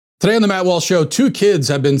Today on the Matt Walsh Show, 2 kids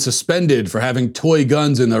have been suspended for having toy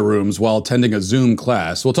guns in their rooms while attending a Zoom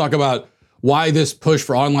class. We'll talk about why this push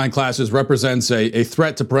for online classes represents a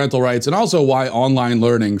threat to parental rights, and also why online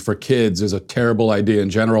learning for kids is a terrible idea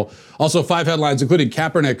in general. Also, 5 headlines, including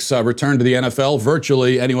Kaepernick's return to the NFL,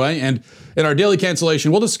 virtually anyway. And in our daily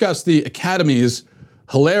cancellation, we'll discuss the Academy's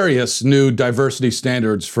hilarious new diversity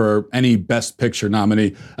standards for any Best Picture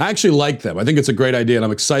nominee. I actually like them. I think it's a great idea, and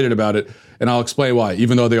I'm excited about it, and I'll explain why,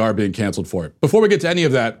 even though they are being canceled for it. Before we get to any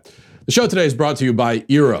of that, the show today is brought to you by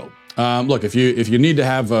Eero. Look, if you need to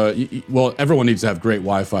have, well, everyone needs to have great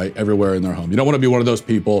Wi-Fi everywhere in their home. You don't want to be one of those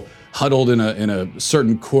people huddled in a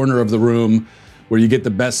certain corner of the room where you get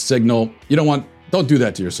the best signal. Don't do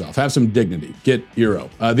that to yourself. Have some dignity. Get Eero.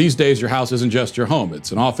 These days, your house isn't just your home.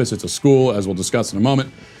 It's an office, it's a school, as we'll discuss in a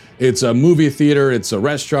moment. It's a movie theater, it's a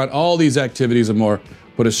restaurant. All these activities and more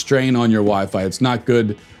put a strain on your Wi-Fi. It's not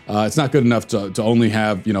good. It's not good enough to only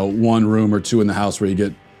have, 1 room or 2 in the house where you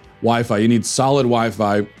get Wi-Fi. You need solid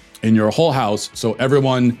Wi-Fi in your whole house so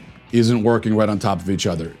everyone isn't working right on top of each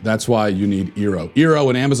other. That's why you need Eero. Eero,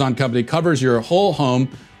 an Amazon company, covers your whole home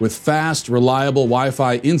with fast, reliable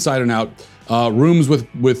Wi-Fi inside and out. Rooms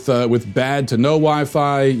with bad to no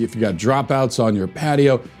Wi-Fi, if you got dropouts on your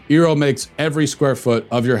patio, Eero makes every square foot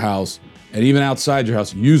of your house and even outside your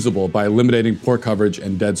house usable by eliminating poor coverage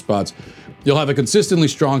and dead spots. You'll have a consistently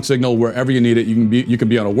strong signal wherever you need it. You can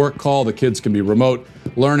be on a work call. The kids can be remote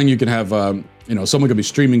learning. You can have someone could be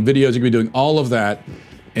streaming videos. You can be doing all of that,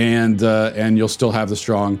 and you'll still have the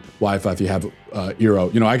strong Wi-Fi if you have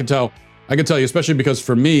Eero. I can tell you, especially because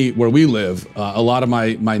for me, where we live, a lot of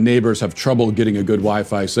my neighbors have trouble getting a good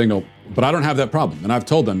Wi-Fi signal, but I don't have that problem. And I've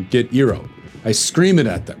told them, get Eero. I scream it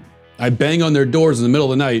at them. I bang on their doors in the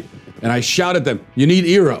middle of the night, and I shout at them, you need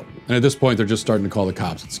Eero. And at this point, they're just starting to call the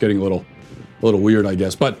cops. It's getting a little weird, I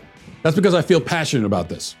guess. But that's because I feel passionate about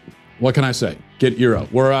this. What can I say? Get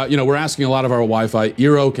Eero. We're asking a lot of our Wi-Fi.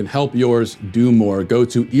 Eero can help yours do more. Go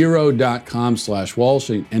to Eero.com/Walsh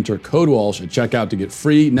and enter code Walsh at checkout to get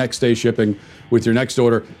free next day shipping with your next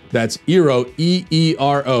order. That's Eero,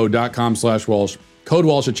 EERO.com/Walsh. Code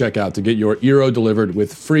Walsh at checkout to get your Eero delivered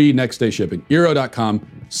with free next day shipping.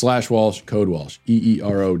 Eero.com/Walsh, code Walsh,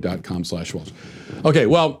 EERO.com/Walsh. Okay,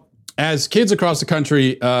 well, as kids across the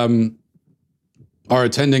country are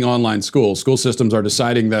attending online school systems are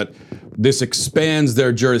deciding that this expands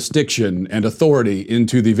their jurisdiction and authority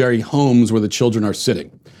into the very homes where the children are sitting.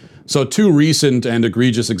 So 2 recent and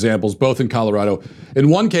egregious examples, both in Colorado. In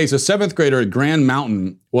one case, a 7th grader at Grand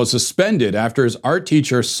Mountain was suspended after his art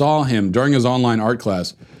teacher saw him during his online art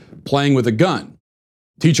class playing with a gun.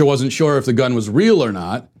 Teacher wasn't sure if the gun was real or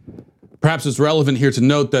not. Perhaps it's relevant here to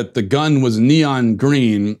note that the gun was neon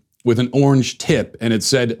green with an orange tip, and it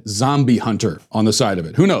said zombie hunter on the side of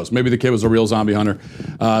it. Who knows? Maybe the kid was a real zombie hunter.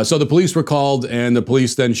 So the police were called, and the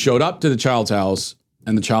police then showed up to the child's house,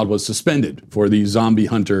 and the child was suspended for the zombie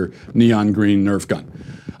hunter neon green Nerf gun.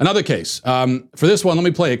 Another case. For this one, let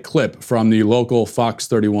me play a clip from the local Fox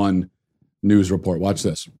 31 news report. Watch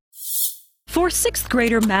this. For 6th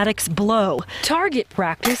grader Maddox Blow, target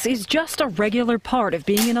practice is just a regular part of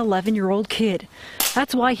being an 11-year-old kid.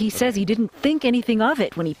 That's why he says he didn't think anything of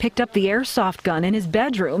it when he picked up the airsoft gun in his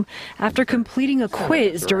bedroom after completing a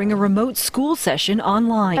quiz during a remote school session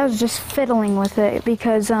online. I was just fiddling with it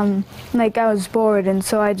because I was bored, and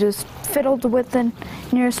so I just fiddled with the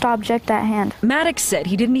nearest object at hand. Maddox said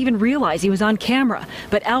he didn't even realize he was on camera,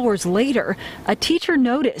 but hours later, a teacher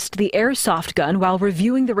noticed the airsoft gun while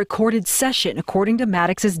reviewing the recorded session, according to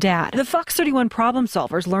Maddox's dad. The Fox 31 problem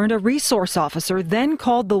solvers learned a resource officer then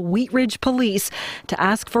called the Wheat Ridge police to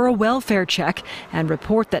ask for a welfare check and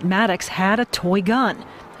report that Maddox had a toy gun.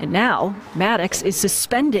 And now, Maddox is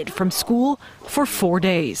suspended from school for 4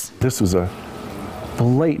 days. This was a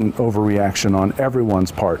blatant overreaction on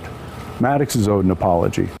everyone's part. Maddox is owed an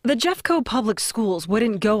apology. The Jeffco Public Schools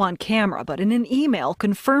wouldn't go on camera, but in an email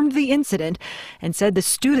confirmed the incident and said the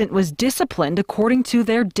student was disciplined according to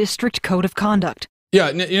their district code of conduct.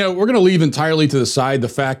 Yeah, we're going to leave entirely to the side the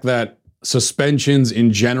fact that suspensions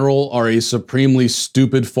in general are a supremely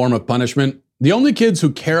stupid form of punishment. The only kids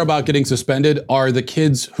who care about getting suspended are the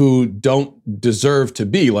kids who don't deserve to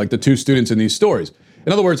be, like the 2 students in these stories.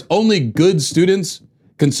 In other words, only good students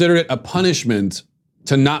consider it a punishment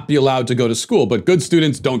to not be allowed to go to school, but good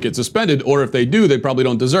students don't get suspended, or if they do, they probably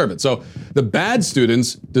don't deserve it. So the bad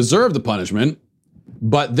students deserve the punishment,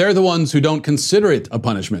 but they're the ones who don't consider it a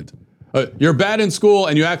punishment. You're bad in school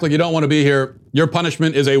and you act like you don't want to be here. Your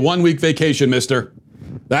punishment is a 1-week vacation, mister.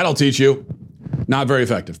 That'll teach you. Not very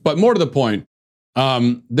effective. But more to the point,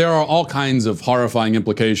 there are all kinds of horrifying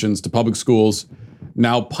implications to public schools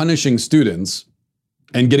now punishing students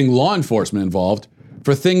and getting law enforcement involved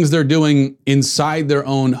for things they're doing inside their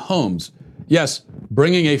own homes. Yes,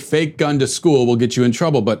 bringing a fake gun to school will get you in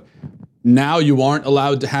trouble, but now you aren't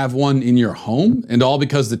allowed to have one in your home, and all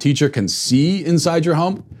because the teacher can see inside your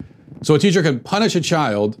home? So a teacher can punish a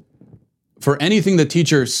child for anything the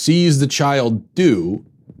teacher sees the child do,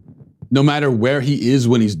 no matter where he is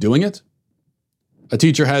when he's doing it? A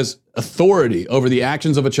teacher has authority over the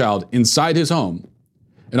actions of a child inside his home,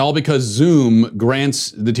 and all because Zoom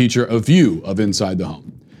grants the teacher a view of inside the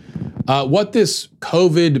home. What this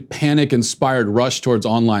COVID panic-inspired rush towards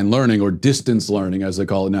online learning, or distance learning as they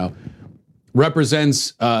call it now,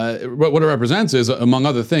 represents, what it represents is, among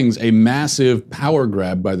other things, a massive power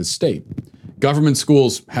grab by the state. Government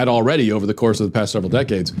schools had already, over the course of the past several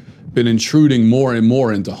decades, been intruding more and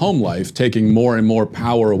more into home life, taking more and more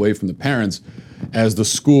power away from the parents as the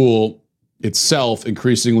school itself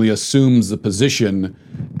increasingly assumes the position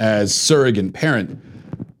as surrogate parent.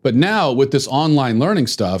 But now, with this online learning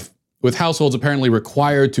stuff, with households apparently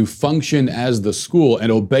required to function as the school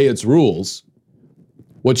and obey its rules,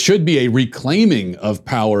 what should be a reclaiming of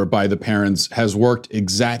power by the parents has worked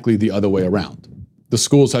exactly the other way around. The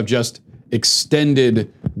schools have just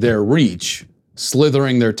extended their reach,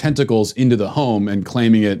 slithering their tentacles into the home and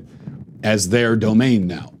claiming it as their domain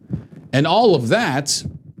now. And all of that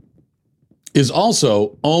is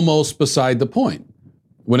also almost beside the point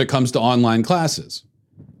when it comes to online classes.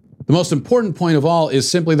 The most important point of all is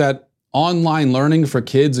simply that online learning for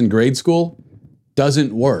kids in grade school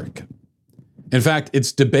doesn't work. In fact,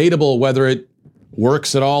 it's debatable whether it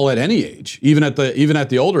works at all at any age, even at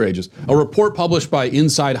the older ages. A report published by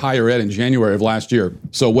Inside Higher Ed in January of last year,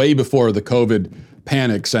 so way before the COVID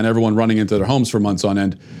panic sent everyone running into their homes for months on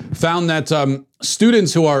end, found that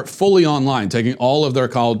students who are fully online, taking all of their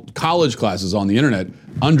college classes on the internet,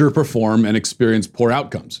 underperform and experience poor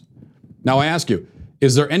outcomes. Now I ask you,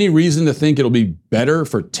 is there any reason to think it'll be better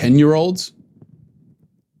for 10-year-olds?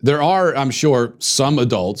 There are, I'm sure, some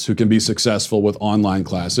adults who can be successful with online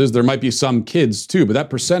classes. There might be some kids too, but that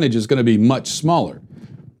percentage is going to be much smaller.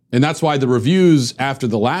 And that's why the reviews after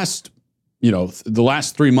the last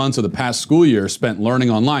 3 months of the past school year spent learning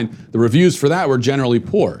online, the reviews for that were generally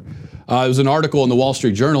poor. There was an article in the Wall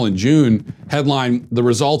Street Journal in June, headline, "The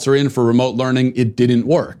results are in for remote learning, it didn't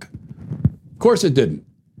work." Of course it didn't.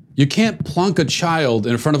 You can't plunk a child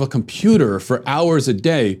in front of a computer for hours a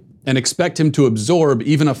day and expect him to absorb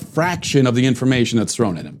even a fraction of the information that's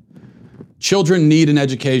thrown at him. Children need an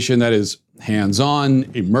education that is hands-on,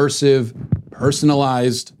 immersive,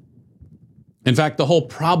 personalized. In fact, the whole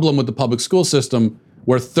problem with the public school system,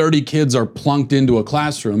 where 30 kids are plunked into a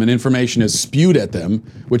classroom and information is spewed at them,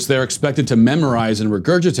 which they're expected to memorize and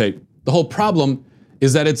regurgitate, the whole problem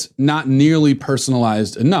is that it's not nearly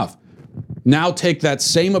personalized enough. Now take that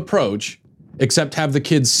same approach, except have the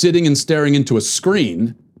kids sitting and staring into a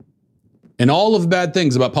screen, and all of the bad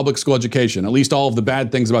things about public school education, at least all of the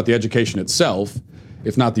bad things about the education itself,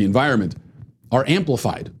 if not the environment, are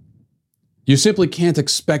amplified. You simply can't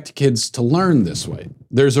expect kids to learn this way.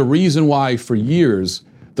 There's a reason why, for years,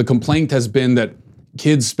 the complaint has been that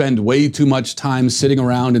kids spend way too much time sitting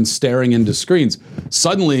around and staring into screens.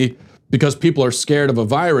 Suddenly, because people are scared of a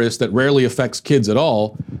virus that rarely affects kids at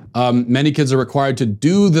all, many kids are required to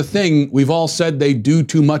do the thing we've all said they do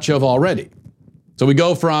too much of already. So we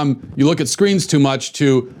go from, you look at screens too much,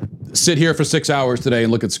 to sit here for 6 hours today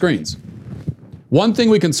and look at screens. One thing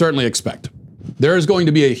we can certainly expect. There is going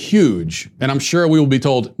to be a huge, and I'm sure we will be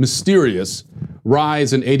told mysterious,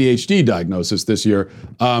 rise in ADHD diagnosis this year.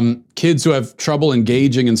 Kids who have trouble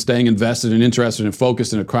engaging and staying invested and interested and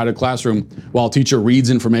focused in a crowded classroom while a teacher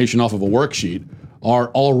reads information off of a worksheet are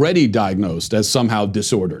already diagnosed as somehow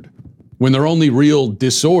disordered, when their only real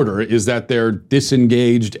disorder is that they're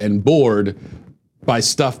disengaged and bored by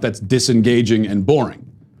stuff that's disengaging and boring.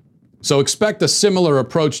 So expect a similar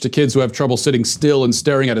approach to kids who have trouble sitting still and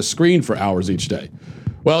staring at a screen for hours each day.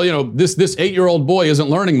 Well, this 8-year-old boy isn't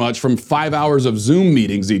learning much from 5 hours of Zoom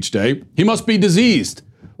meetings each day. He must be diseased.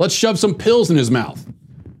 Let's shove some pills in his mouth.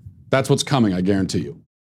 That's what's coming, I guarantee you.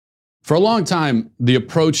 For a long time, the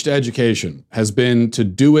approach to education has been to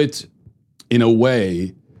do it in a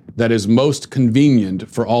way that is most convenient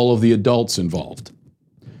for all of the adults involved.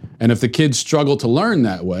 And if the kids struggle to learn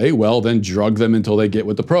that way, well, then drug them until they get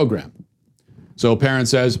with the program. So a parent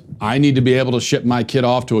says, I need to be able to ship my kid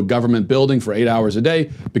off to a government building for 8 hours a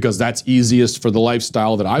day because that's easiest for the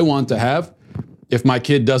lifestyle that I want to have. If my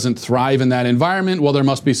kid doesn't thrive in that environment, well, there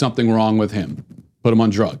must be something wrong with him. Put him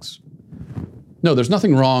on drugs. No, there's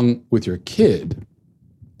nothing wrong with your kid.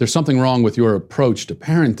 There's something wrong with your approach to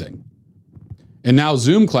parenting. And now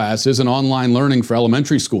Zoom classes and online learning for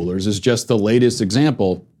elementary schoolers is just the latest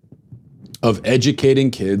example of educating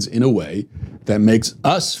kids in a way that makes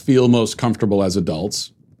us feel most comfortable as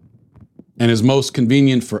adults and is most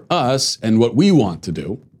convenient for us and what we want to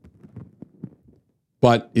do,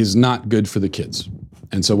 but is not good for the kids.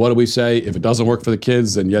 And so what do we say? If it doesn't work for the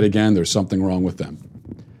kids, then yet again, there's something wrong with them.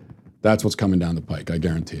 That's what's coming down the pike, I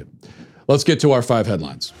guarantee it. Let's get to our 5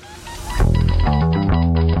 headlines.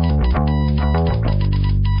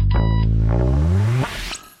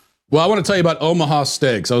 Well, I want to tell you about Omaha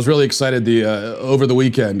Steaks. I was really excited over the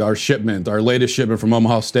weekend. Our latest shipment from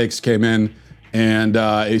Omaha Steaks came in, and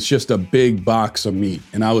it's just a big box of meat.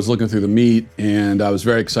 And I was looking through the meat, and I was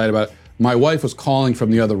very excited about it. My wife was calling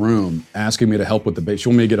from the other room, asking me to help with the baby. She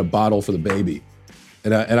wanted me to get a bottle for the baby.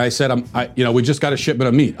 And I said, we just got a shipment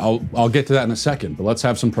of meat. I'll get to that in a second, but let's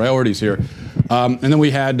have some priorities here. And then we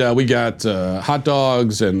got hot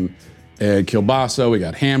dogs and kielbasa. We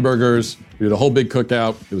got hamburgers. We did a whole big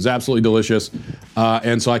cookout. It was absolutely delicious.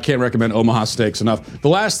 And so I can't recommend Omaha Steaks enough. The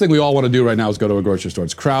last thing we all want to do right now is go to a grocery store.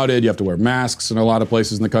 It's crowded. You have to wear masks in a lot of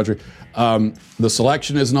places in the country. The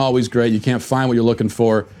selection isn't always great. You can't find what you're looking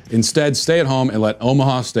for. Instead, stay at home and let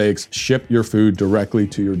Omaha Steaks ship your food directly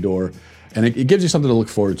to your door. And it gives you something to look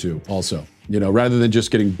forward to also, rather than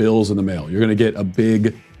just getting bills in the mail. You're going to get a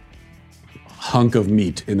big hunk of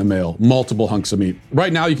meat in the mail, multiple hunks of meat.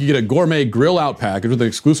 Right now, you can get a gourmet grill out package with an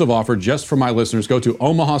exclusive offer just for my listeners. Go to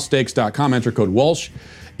omahasteaks.com, enter code Walsh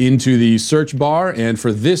into the search bar. And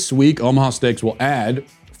for this week, Omaha Steaks will add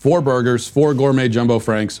 4 burgers, 4 gourmet jumbo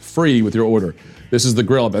franks free with your order. This is the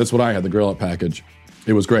grill out. That's what I had, the grill out package.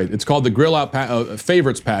 It was great. It's called the Grill Out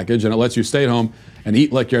Favorites Package, and it lets you stay at home and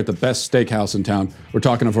eat like you're at the best steakhouse in town. We're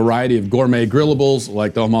talking a variety of gourmet grillables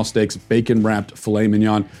like the Omaha Steaks bacon-wrapped filet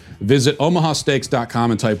mignon. Visit omahasteaks.com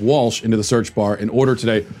and type Walsh into the search bar and order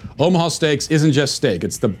today. Omaha Steaks isn't just steak.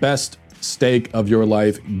 It's the best steak of your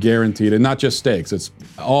life, guaranteed. And not just steaks. It's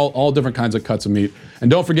all different kinds of cuts of meat. And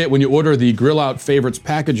don't forget, when you order the Grill Out Favorites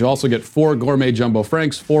Package, you also get 4 gourmet jumbo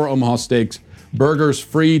franks, 4 Omaha Steaks burgers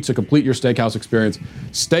free to complete your steakhouse experience.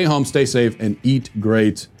 Stay home, stay safe, and eat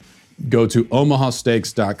great. Go to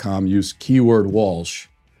omahasteaks.com, use keyword Walsh,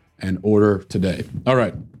 and order today. All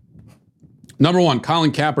right. Number 1,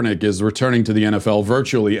 Colin Kaepernick is returning to the NFL,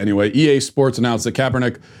 virtually anyway. EA Sports announced that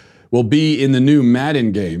Kaepernick will be in the new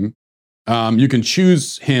Madden game. You can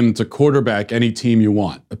choose him to quarterback any team you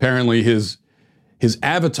want. Apparently, his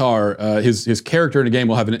avatar, his character in the game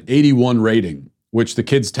will have an 81 rating, which the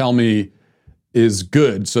kids tell me is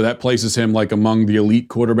good, so that places him like among the elite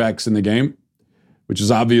quarterbacks in the game, which is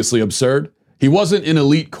obviously absurd. He wasn't an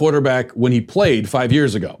elite quarterback when he played 5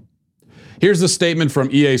 years ago. Here's the statement from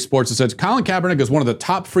EA Sports that says, Colin Kaepernick is one of the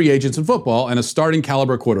top free agents in football and a starting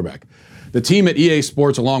caliber quarterback. The team at EA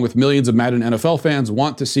Sports, along with millions of Madden NFL fans,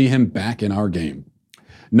 want to see him back in our game.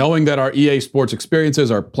 Knowing that our EA Sports experiences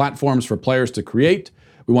are platforms for players to create,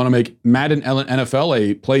 we want to make Madden NFL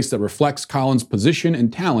a place that reflects Colin's position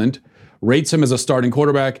and talent, rates him as a starting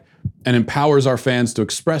quarterback, and empowers our fans to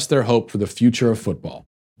express their hope for the future of football.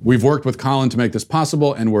 We've worked with Colin to make this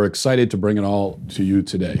possible, and we're excited to bring it all to you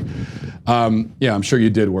today. I'm sure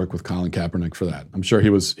you did work with Colin Kaepernick for that. I'm sure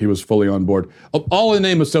he was fully on board. All in the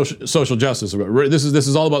name of social justice. This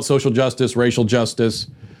is all about social justice, racial justice.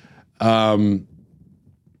 But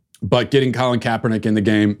getting Colin Kaepernick in the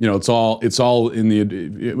game, it's all in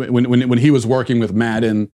the when he was working with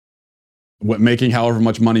Madden, making however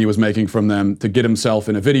much money he was making from them to get himself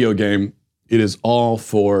in a video game, it is all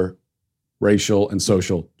for racial and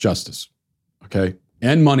social justice, okay?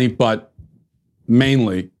 And money, but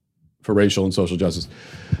mainly for racial and social justice.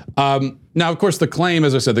 Now, of course, the claim,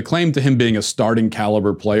 as I said, the claim to him being a starting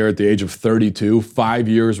caliber player at the age of 32, 5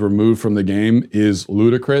 years removed from the game, is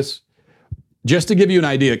ludicrous. Just to give you an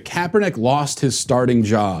idea, Kaepernick lost his starting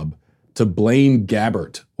job to Blaine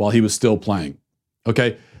Gabbert while he was still playing,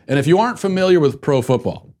 okay? And if you aren't familiar with pro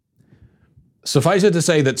football, suffice it to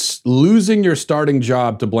say that losing your starting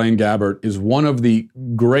job to Blaine Gabbert is one of the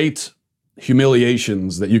great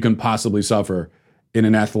humiliations that you can possibly suffer in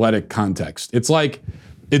an athletic context.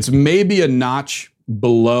 It's maybe a notch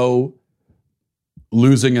below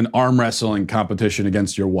losing an arm wrestling competition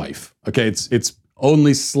against your wife. Okay, it's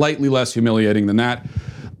only slightly less humiliating than that.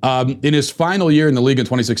 In his final year in the league in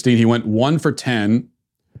 2016, he went 1 for 10.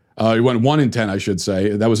 He went 1 in 10, I should say.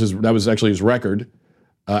 That was actually his record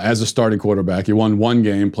as a starting quarterback. He won 1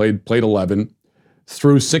 game, played 11,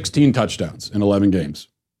 threw 16 touchdowns in 11 games.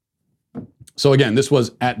 So again, this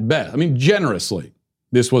was at best, generously,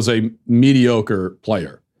 this was a mediocre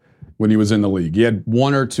player when he was in the league. He had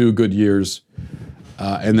 1 or 2 good years,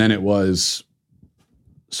 and then it was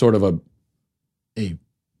sort of a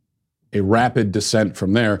rapid descent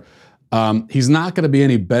from there. He's not going to be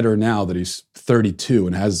any better now that he's 32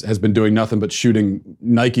 and has been doing nothing but shooting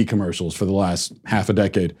Nike commercials for the last half a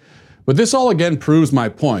decade. But this all again proves my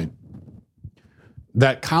point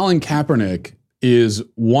that Colin Kaepernick is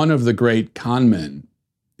one of the great con men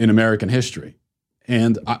in American history.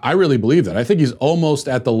 And I really believe that. I think he's almost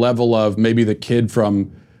at the level of maybe the kid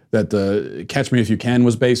from that the Catch Me If You Can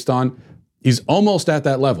was based on. He's almost at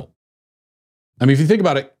that level. I mean, if you think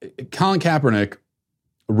about it, Colin Kaepernick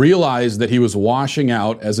realized that he was washing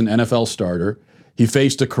out as an NFL starter. He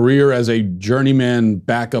faced a career as a journeyman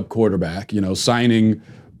backup quarterback, signing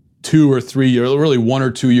 2 or 3 year, really 1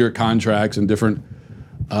 or 2 year contracts in different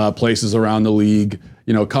places around the league,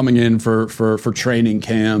 coming in for training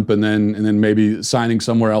camp and then maybe signing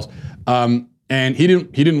somewhere else. And he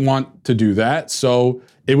didn't want to do that. So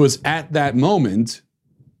it was at that moment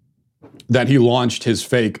that he launched his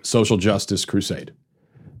fake social justice crusade.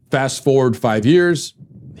 Fast forward 5 years,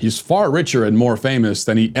 he's far richer and more famous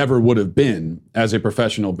than he ever would have been as a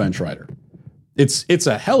professional bench rider. It's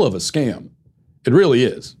a hell of a scam. It really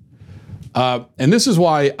is. And this is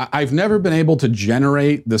why I've never been able to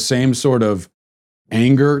generate the same sort of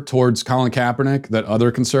anger towards Colin Kaepernick that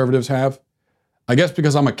other conservatives have. I guess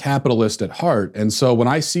because I'm a capitalist at heart. And so when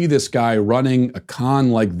I see this guy running a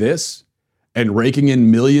con like this and raking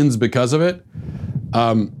in millions because of it,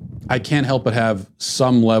 I can't help but have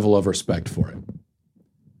some level of respect for it.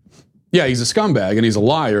 Yeah, he's a scumbag and he's a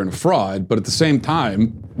liar and a fraud, but at the same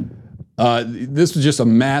time, this was just a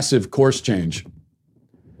massive course change.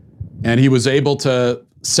 And he was able to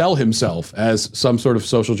sell himself as some sort of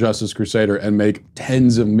social justice crusader and make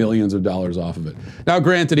tens of millions of dollars off of it. Now,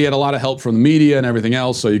 granted, he had a lot of help from the media and everything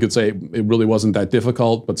else, so you could say it really wasn't that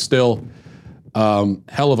difficult, but still,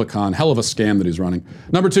 hell of a con, hell of a scam that he's running.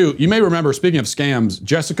 Number 2, you may remember, speaking of scams,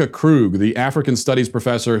 Jessica Krug, the African studies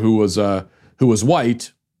professor who was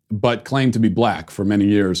white but claimed to be black for many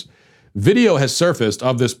years. Video has surfaced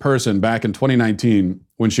of this person back in 2019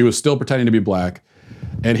 when she was still pretending to be black.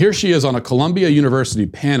 And here she is on a Columbia University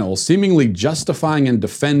panel, seemingly justifying and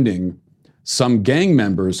defending some gang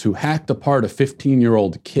members who hacked apart a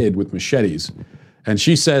 15-year-old kid with machetes. And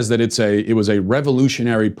she says that it was a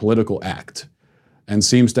revolutionary political act and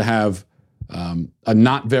seems to have a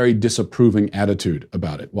not very disapproving attitude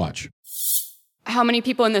about it. Watch. How many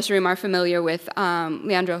people in this room are familiar with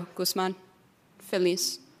Leandro Guzman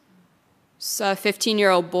Feliz? It's a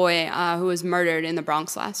 15-year-old boy who was murdered in the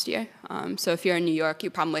Bronx last year. So if you're in New York, you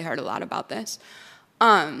probably heard a lot about this.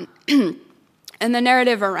 And the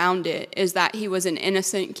narrative around it is that he was an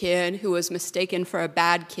innocent kid who was mistaken for a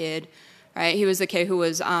bad kid, right? He was the kid who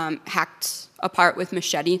was hacked apart with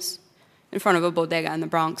machetes in front of a bodega in the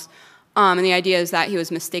Bronx. And the idea is that he was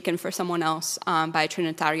mistaken for someone else by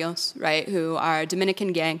Trinitarios, right, who are a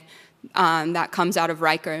Dominican gang that comes out of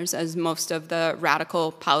Rikers, as most of the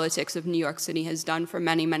radical politics of New York City has done for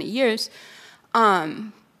many, many years.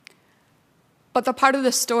 But the part of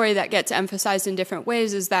the story that gets emphasized in different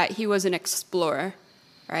ways is that he was an explorer,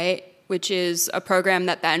 right, which is a program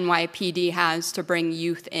that the NYPD has to bring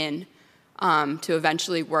youth in to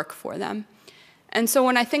eventually work for them. And so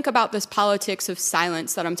when I think about this politics of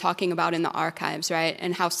silence that I'm talking about in the archives, right,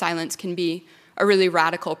 and how silence can be a really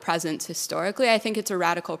radical presence historically, I think it's a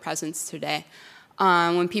radical presence today.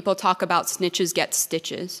 When people talk about snitches get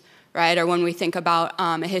stitches, right, or when we think about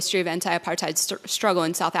a history of anti-apartheid struggle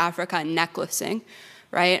in South Africa and necklacing,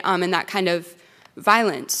 right, and that kind of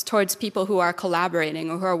violence towards people who are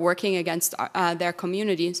collaborating or who are working against their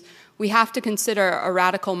communities, we have to consider a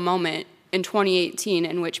radical moment in 2018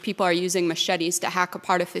 in which people are using machetes to hack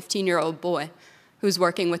apart a 15-year-old boy who's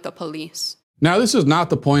working with the police. Now, this is not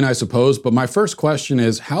the point, I suppose, but my first question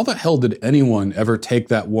is, how the hell did anyone ever take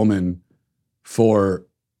that woman for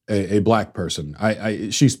a black person?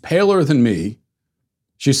 She's paler than me.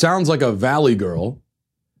 She sounds like a valley girl.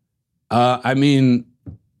 I mean,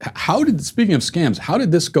 speaking of scams, how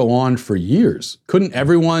did this go on for years? Couldn't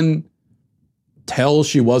everyone tell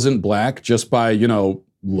she wasn't black just by,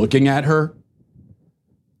 looking at her?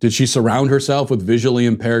 Did she surround herself with visually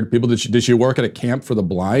impaired people? Did she work at a camp for the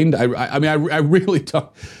blind? I mean, I really don't.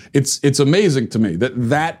 It's amazing to me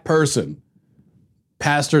that person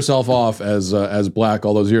passed herself off as black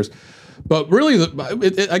all those years. But really,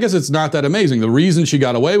 I guess it's not that amazing. The reason she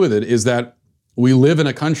got away with it is that we live in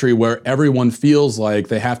a country where everyone feels like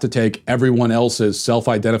they have to take everyone else's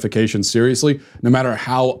self-identification seriously, no matter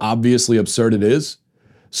how obviously absurd it is.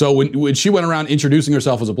 So when she went around introducing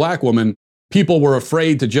herself as a black woman, people were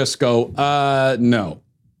afraid to just go, no,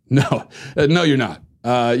 you're not.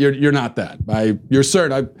 You're not that. You're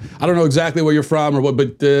certain. I don't know exactly where you're from or what,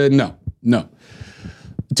 but no.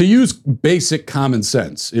 to use basic common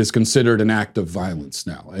sense is considered an act of violence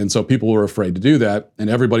now. And so people were afraid to do that, and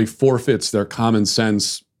everybody forfeits their common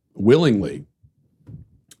sense willingly,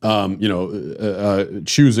 choosing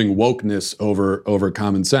wokeness over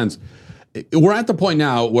common sense. We're at the point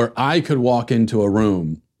now where I could walk into a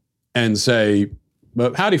room and say,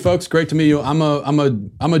 howdy folks, great to meet you. I'm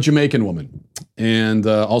a Jamaican woman, and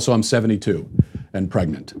also I'm 72 and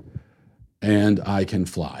pregnant, and I can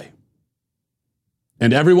fly.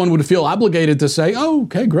 And everyone would feel obligated to say, oh,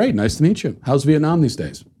 okay, great, nice to meet you. How's Vietnam these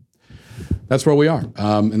days? That's where we are.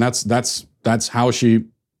 And that's how she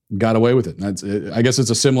got away with it. I guess it's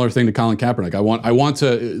a similar thing to Colin Kaepernick. I want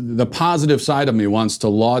to, the positive side of me wants to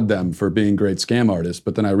laud them for being great scam artists,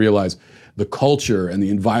 but then I realize the culture and the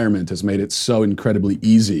environment has made it so incredibly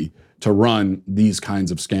easy to run these kinds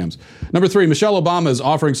of scams. Number 3, Michelle Obama is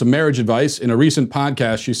offering some marriage advice. In a recent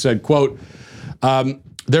podcast, she said, quote,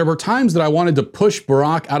 there were times that I wanted to push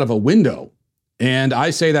Barack out of a window. And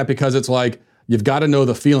I say that because it's like, you've got to know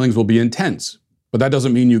the feelings will be intense, but that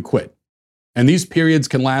doesn't mean you quit. And these periods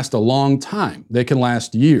can last a long time. They can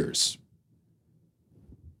last years.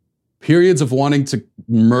 Periods of wanting to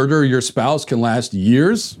murder your spouse can last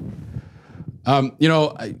years.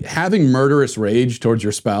 Having murderous rage towards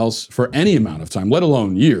your spouse for any amount of time, let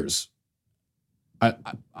alone years,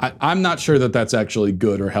 I'm not sure that that's actually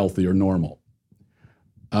good or healthy or normal.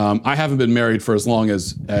 I haven't been married for as long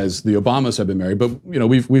as the Obamas have been married, but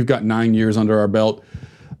we've got 9 years under our belt.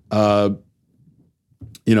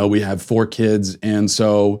 We have 4 kids, and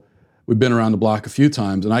so we've been around the block a few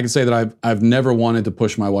times. And I can say that I've never wanted to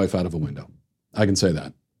push my wife out of a window. I can say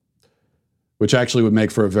that, which actually would make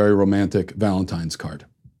for a very romantic Valentine's card.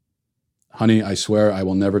 Honey, I swear I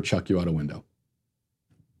will never chuck you out a window.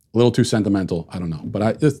 A little too sentimental, I don't know, but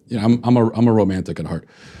I'm a romantic at heart.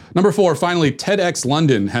 Number 4, finally, TEDx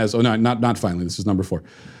London has, not finally, this is number 4.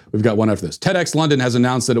 We've got one after this. TEDx London has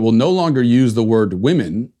announced that it will no longer use the word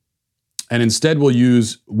women, and instead will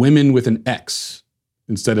use women with an X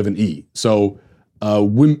instead of an E. So,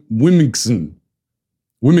 Wimixen.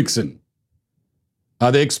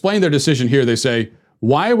 They explain their decision here. They say,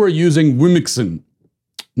 why we're using Wimixen?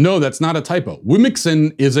 No, that's not a typo.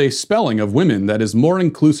 Wimixen is a spelling of women that is more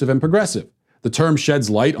inclusive and progressive. The term sheds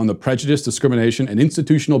light on the prejudice, discrimination, and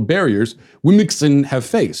institutional barriers Wimixen have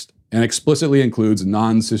faced, and explicitly includes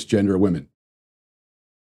non-cisgender women.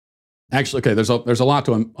 Actually, okay, there's a lot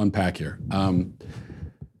to unpack here.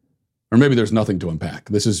 Or maybe there's nothing to unpack.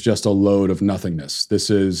 This is just a load of nothingness. This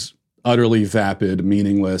is utterly vapid,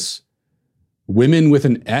 meaningless. Women with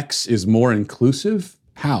an X is more inclusive?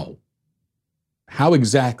 How? How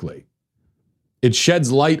exactly? It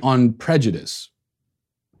sheds light on prejudice.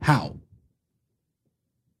 How?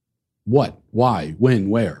 What? Why? When?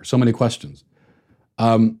 Where? So many questions.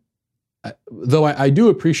 Though I do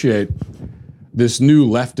appreciate this new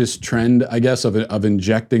leftist trend, I guess, of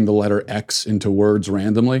injecting the letter X into words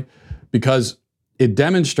randomly, because it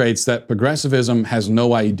demonstrates that progressivism has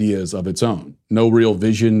no ideas of its own, no real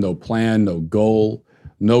vision, no plan, no goal,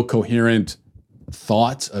 no coherent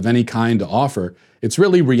thought of any kind to offer. It's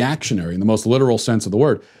really reactionary in the most literal sense of the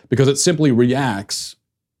word, because it simply reacts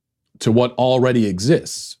to what already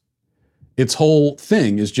exists. Its whole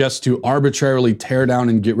thing is just to arbitrarily tear down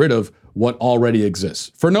and get rid of what already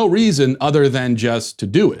exists for no reason other than just to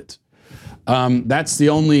do it. That's the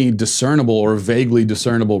only discernible or vaguely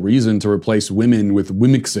discernible reason to replace women with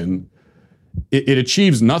wimixen. It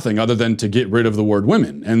achieves nothing other than to get rid of the word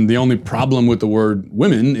women. And the only problem with the word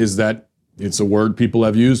women is that it's a word people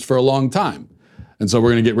have used for a long time. And so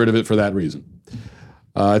we're going to get rid of it for that reason.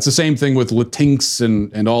 It's the same thing with Latinx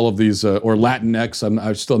and all of these, or Latinx.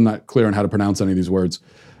 I'm still not clear on how to pronounce any of these words.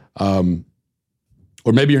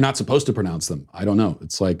 Or maybe you're not supposed to pronounce them. I don't know.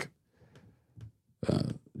 It's like,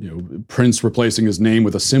 Prince replacing his name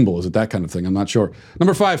with a symbol. Is it that kind of thing? I'm not sure.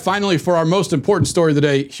 Number 5, finally, for our most important story of the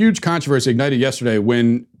day, huge controversy ignited yesterday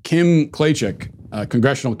when Kim Klacik, a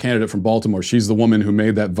congressional candidate from Baltimore, she's the woman who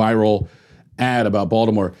made that viral ad about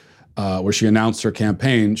Baltimore, where she announced her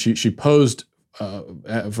campaign. She posed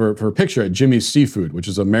for a picture at Jimmy's Seafood, which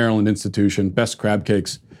is a Maryland institution, best crab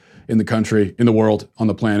cakes in the country, in the world, on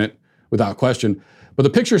the planet, without question. But the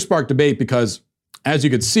picture sparked debate because, as you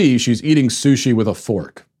could see, she's eating sushi with a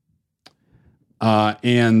fork.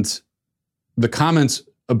 And the comments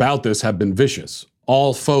about this have been vicious,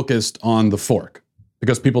 all focused on the fork,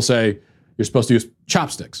 because people say you're supposed to use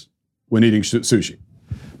chopsticks when eating sushi.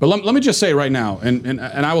 But let me just say right now, and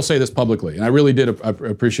I will say this publicly, and I really did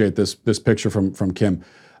appreciate this picture from Kim.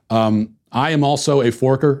 I am also a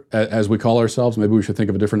forker, as we call ourselves. Maybe we should think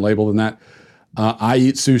of a different label than that. I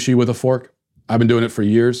eat sushi with a fork. I've been doing it for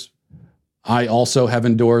years. I also have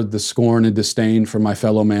endured the scorn and disdain from my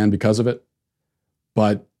fellow man because of it.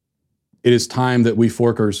 But it is time that we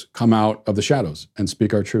forkers come out of the shadows and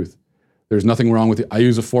speak our truth. There's nothing wrong with it. I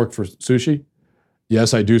use a fork for sushi.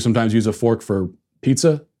 Yes, I do sometimes use a fork for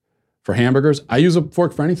pizza, for hamburgers. I use a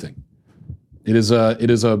fork for anything. It is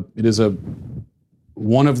a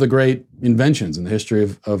one of the great inventions in the history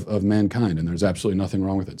of mankind, and there's absolutely nothing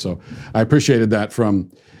wrong with it. So I appreciated that from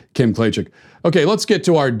Kim Klachik. Okay, let's get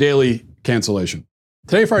to our daily cancellation.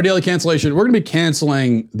 Today for our daily cancellation, we're going to be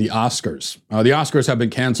canceling the Oscars. The Oscars have been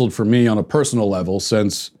canceled for me on a personal level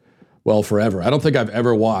since, well, forever. I don't think I've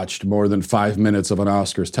ever watched more than 5 minutes of an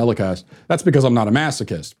Oscars telecast. That's because I'm not a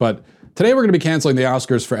masochist. But today we're going to be canceling the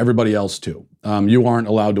Oscars for everybody else too. You aren't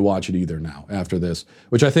allowed to watch it either now after this,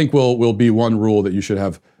 which I think will be one rule that you should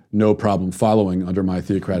have no problem following under my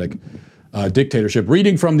theocratic dictatorship.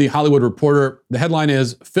 Reading from the Hollywood Reporter, the headline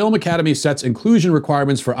is, Film Academy sets inclusion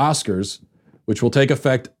requirements for Oscars, which will take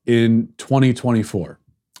effect in 2024.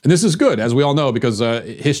 And this is good, as we all know, because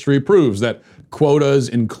history proves that quotas,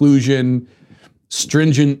 inclusion,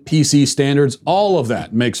 stringent PC standards, all of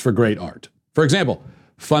that makes for great art. For example,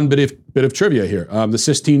 fun bit of trivia here. The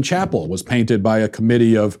Sistine Chapel was painted by a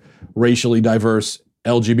committee of racially diverse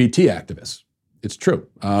LGBT activists. It's true.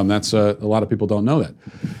 That's a lot of people don't know that.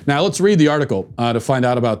 Now let's read the article to find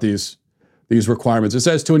out about these requirements. It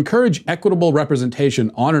says, to encourage equitable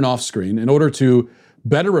representation on and off screen in order to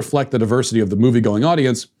better reflect the diversity of the movie-going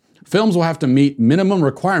audience, films will have to meet minimum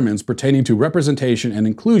requirements pertaining to representation and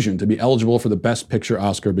inclusion to be eligible for the Best Picture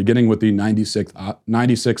Oscar, beginning with the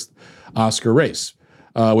 96th Oscar race,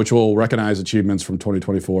 which will recognize achievements from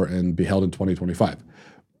 2024 and be held in 2025.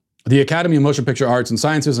 The Academy of Motion Picture Arts and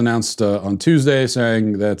Sciences announced on Tuesday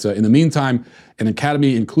saying that in the meantime, an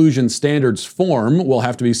Academy Inclusion Standards form will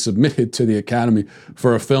have to be submitted to the Academy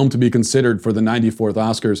for a film to be considered for the 94th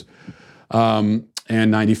Oscars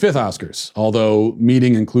and 95th Oscars, although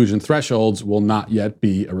meeting inclusion thresholds will not yet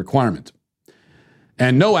be a requirement.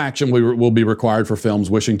 And no action will be required for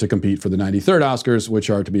films wishing to compete for the 93rd Oscars,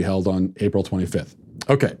 which are to be held on April 25th.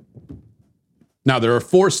 Okay. Now, there are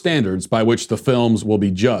 4 standards by which the films will be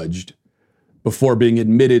judged before being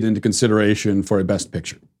admitted into consideration for a Best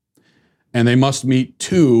Picture. And they must meet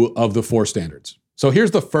 2 of the 4 standards. So here's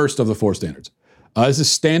the first of the 4 standards. This is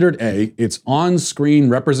Standard A. It's on-screen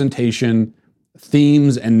representation,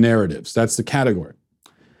 themes, and narratives. That's the category.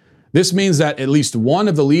 This means that at least one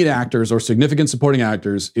of the lead actors or significant supporting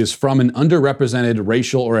actors is from an underrepresented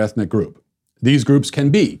racial or ethnic group. These groups can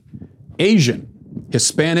be Asian,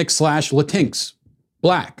 Hispanic/Latinx,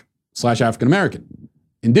 Black /African American,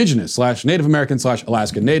 Indigenous /Native American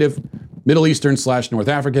 /Alaskan Native, Middle Eastern /North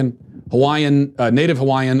African, Hawaiian, Native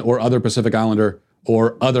Hawaiian or other Pacific Islander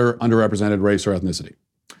or other underrepresented race or ethnicity.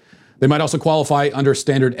 They might also qualify under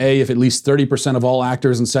Standard A if at least 30% of all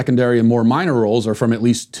actors in secondary and more minor roles are from at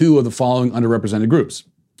least 2 of the following underrepresented groups.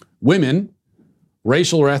 Women,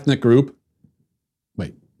 racial or ethnic group,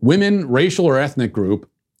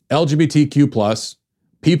 LGBTQ+,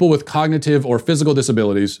 people with cognitive or physical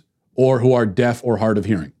disabilities, or who are deaf or hard of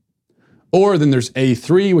hearing. Or then there's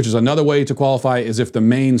A3, which is another way to qualify, is if the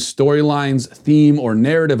main storylines, theme, or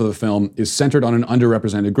narrative of the film is centered on an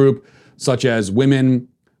underrepresented group, such as women,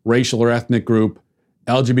 racial or ethnic group,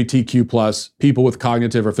 LGBTQ+, people with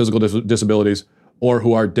cognitive or physical disabilities, or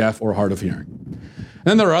who are deaf or hard of hearing. And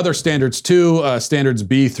then there are other standards too, standards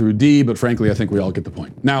B through D, but frankly, I think we all get the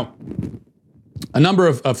point. Now, a number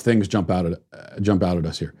of things jump out at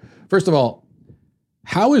us here. First of all,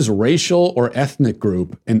 how is racial or ethnic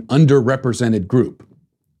group an underrepresented group?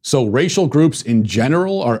 So racial groups in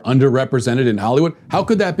general are underrepresented in Hollywood? How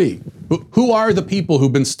could that be? Who are the people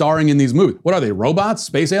who've been starring in these movies? What are they, robots,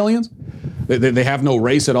 space aliens? They have no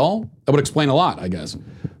race at all? That would explain a lot, I guess.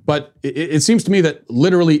 But it seems to me that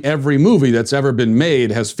literally every movie that's ever been made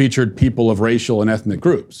has featured people of racial and ethnic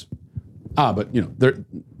groups. But you know,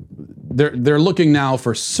 they're looking now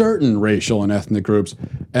for certain racial and ethnic groups,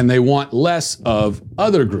 and they want less of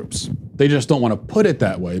other groups. They just don't want to put it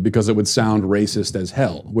that way because it would sound racist as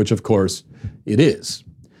hell, which of course it is.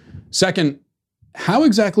 Second, how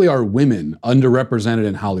exactly are women underrepresented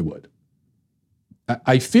in Hollywood?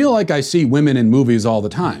 I feel like I see women in movies all the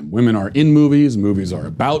time. Women are in movies, movies are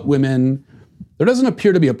about women. There doesn't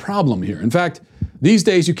appear to be a problem here. In fact, these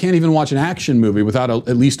days you can't even watch an action movie without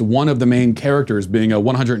at least one of the main characters being a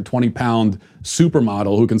 120-pound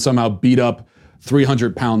supermodel who can somehow beat up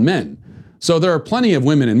 300-pound men. So there are plenty of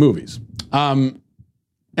women in movies. And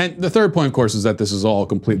the third point, of course, is that this is all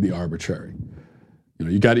completely arbitrary. You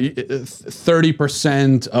know, you got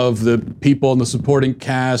 30% of the people in the supporting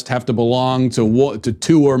cast have to belong to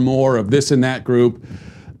 2 or more of this and that group.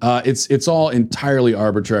 It's all entirely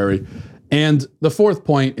arbitrary. And the fourth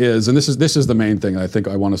point is, and this is the main thing I think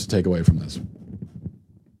I want us to take away from this.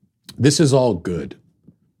 This is all good.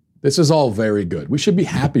 This is all very good. We should be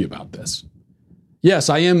happy about this. Yes,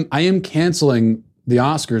 I am canceling the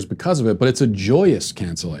Oscars because of it, but it's a joyous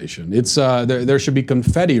cancellation. It's there should be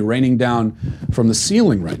confetti raining down from the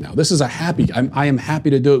ceiling right now. This is I am happy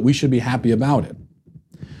to do it. We should be happy about it.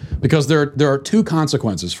 Because there are two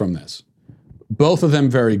consequences from this. Both of them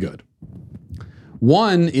very good.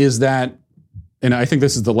 One is that, and I think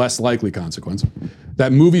this is the less likely consequence,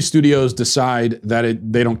 that movie studios decide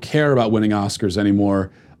that they don't care about winning Oscars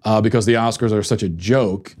anymore because the Oscars are such a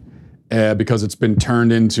joke, because it's been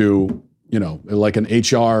turned into, like an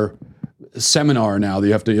HR seminar now. That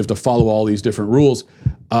you have to follow all these different rules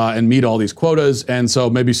and meet all these quotas. And so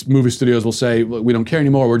maybe movie studios will say, we don't care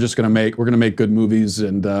anymore. We're going to make good movies,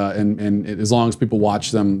 and as long as people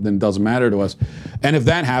watch them, then it doesn't matter to us. And if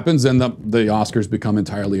that happens, then the Oscars become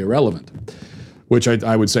entirely irrelevant, which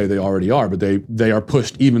I would say they already are, but they are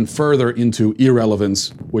pushed even further into irrelevance,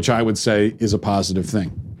 which I would say is a positive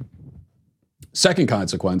thing. Second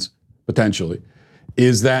consequence, potentially,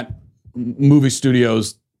 is that movie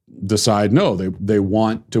studios decide, no, they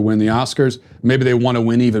want to win the Oscars. Maybe they want to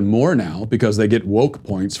win even more now because they get woke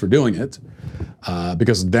points for doing it.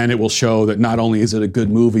 Because then it will show that not only is it a good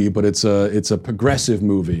movie, but it's a progressive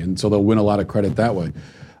movie, and so they'll win a lot of credit that way.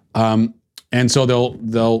 And so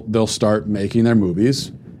they'll start making their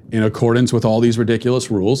movies in accordance with all these ridiculous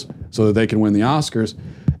rules so that they can win the Oscars.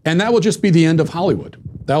 And that will just be the end of Hollywood.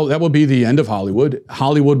 That will be the end of Hollywood.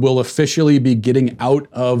 Hollywood will officially be getting out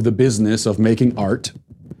of the business of making art.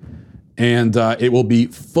 And it will be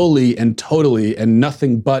fully and totally and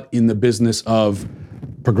nothing but in the business of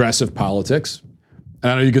progressive politics.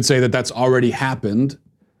 And I know you could say that that's already happened,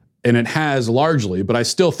 and it has largely, but I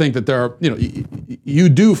still think that there are, you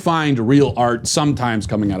do find real art sometimes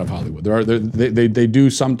coming out of Hollywood. They do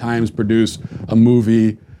sometimes produce a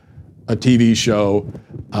movie, a TV show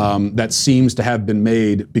that seems to have been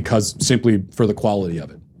made because simply for the quality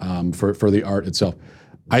of it, for the art itself.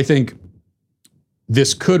 I think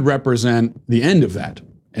this could represent the end of that.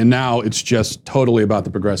 And now it's just totally about the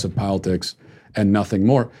progressive politics and nothing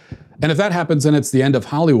more. And if that happens, then it's the end of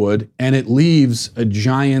Hollywood, and it leaves a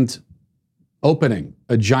giant opening,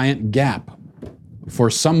 a giant gap for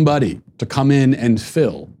somebody to come in and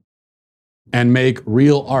fill and make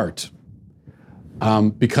real art.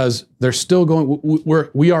 Because they're still going,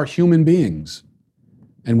 we are human beings,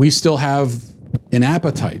 and we still have an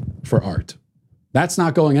appetite for art. That's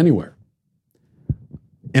not going anywhere.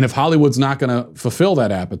 And if Hollywood's not going to fulfill that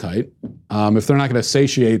appetite, if they're not going to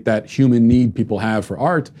satiate that human need people have for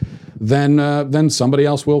art, then somebody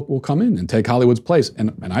else will come in and take Hollywood's place.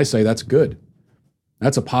 And I say that's good.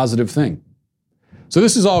 That's a positive thing. So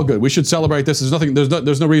this is all good. We should celebrate this.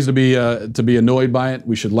 There's no reason to be annoyed by it.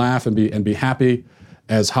 We should laugh and be happy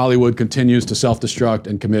as Hollywood continues to self-destruct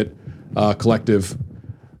and commit collective,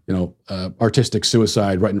 artistic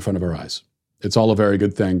suicide right in front of our eyes. It's all a very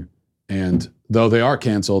good thing. And though they are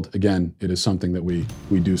canceled, again, it is something that we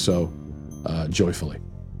do so joyfully.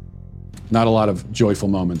 Not a lot of joyful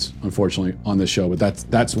moments, unfortunately, on this show, but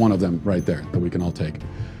that's one of them right there that we can all take.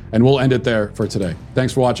 And we'll end it there for today.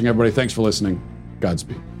 Thanks for watching, everybody. Thanks for listening.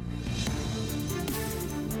 Godspeed.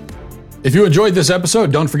 If you enjoyed this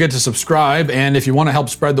episode, don't forget to subscribe. And if you want to help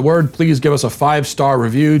spread the word, please give us a 5-star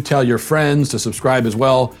review. Tell your friends to subscribe as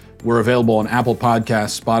well. We're available on Apple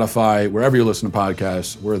Podcasts, Spotify, wherever you listen to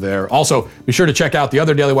podcasts, we're there. Also, be sure to check out the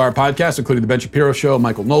other Daily Wire podcasts, including The Ben Shapiro Show,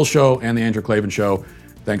 Michael Knowles Show, and The Andrew Klavan Show.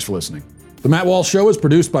 Thanks for listening. The Matt Walsh Show is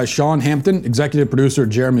produced by Sean Hampton, executive producer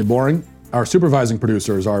Jeremy Boring. Our supervising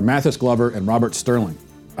producers are Mathis Glover and Robert Sterling.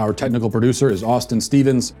 Our technical producer is Austin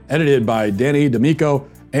Stevens, edited by Danny D'Amico,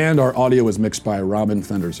 and our audio is mixed by Robin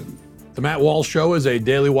Fenderson. The Matt Walsh Show is a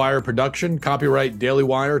Daily Wire production, copyright Daily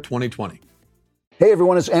Wire 2020. Hey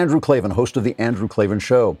everyone, it's Andrew Klavan, host of The Andrew Klavan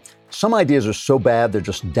Show. Some ideas are so bad they're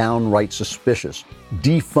just downright suspicious.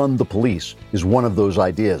 Defund the police is one of those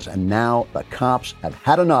ideas, and now the cops have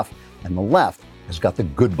had enough, and the left has got the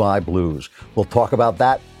goodbye blues. We'll talk about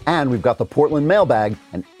that, and we've got the Portland mailbag,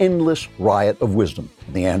 an endless riot of wisdom.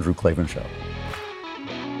 The Andrew Klavan Show.